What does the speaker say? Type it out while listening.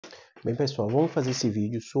Bem, pessoal, vamos fazer esse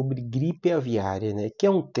vídeo sobre gripe aviária, né? Que é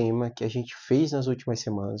um tema que a gente fez nas últimas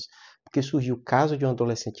semanas, porque surgiu o caso de um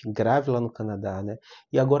adolescente grave lá no Canadá, né?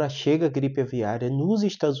 E agora chega a gripe aviária nos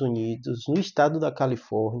Estados Unidos, no estado da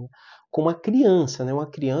Califórnia, com uma criança, né? Uma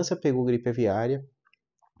criança pegou gripe aviária,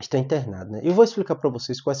 está internada, né? Eu vou explicar para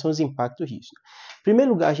vocês quais são os impactos disso. Em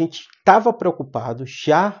primeiro lugar, a gente estava preocupado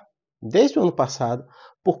já desde o ano passado,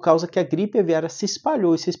 por causa que a gripe aviária se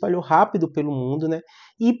espalhou rápido pelo mundo, né,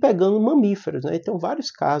 e pegando mamíferos, né, então vários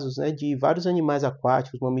casos, né, de vários animais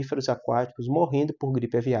aquáticos, mamíferos aquáticos morrendo por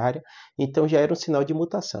gripe aviária, então já era um sinal de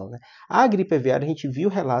mutação, né. A gripe aviária a gente viu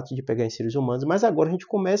relatos de pegar em seres humanos, mas agora a gente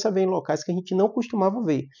começa a ver em locais que a gente não costumava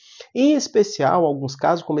ver, em especial alguns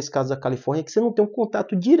casos, como esse caso da Califórnia, que você não tem um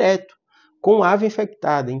contato direto com ave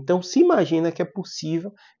infectada. Então, se imagina que é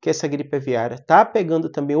possível que essa gripe aviária está pegando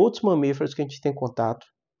também outros mamíferos que a gente tem contato,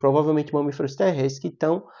 provavelmente mamíferos terrestres, que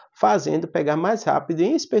estão fazendo pegar mais rápido,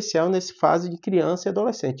 em especial nessa fase de criança e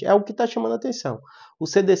adolescente. É o que está chamando a atenção. O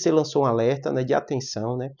CDC lançou um alerta, né, de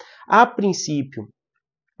atenção, né? A princípio,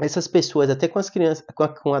 essas pessoas, até com as crianças,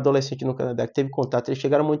 com adolescente no Canadá que teve contato, eles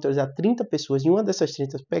chegaram a monitorizar 30 pessoas, e uma dessas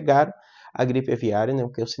 30 pegaram a gripe aviária, né, o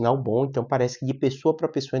que é um sinal bom, então parece que de pessoa para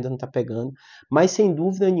pessoa ainda não está pegando, mas sem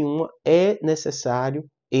dúvida nenhuma é necessário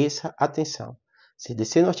essa atenção.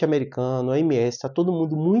 CDC norte-americano, a OMS, está todo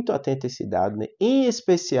mundo muito atento a esse dado, né, em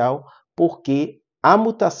especial porque a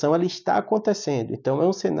mutação ela está acontecendo, então é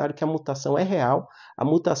um cenário que a mutação é real, a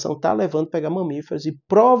mutação está levando a pegar mamíferos e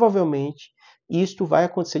provavelmente isto vai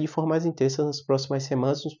acontecer de forma mais intensa nas próximas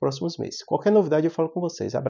semanas, nos próximos meses. Qualquer novidade eu falo com vocês. Abraço.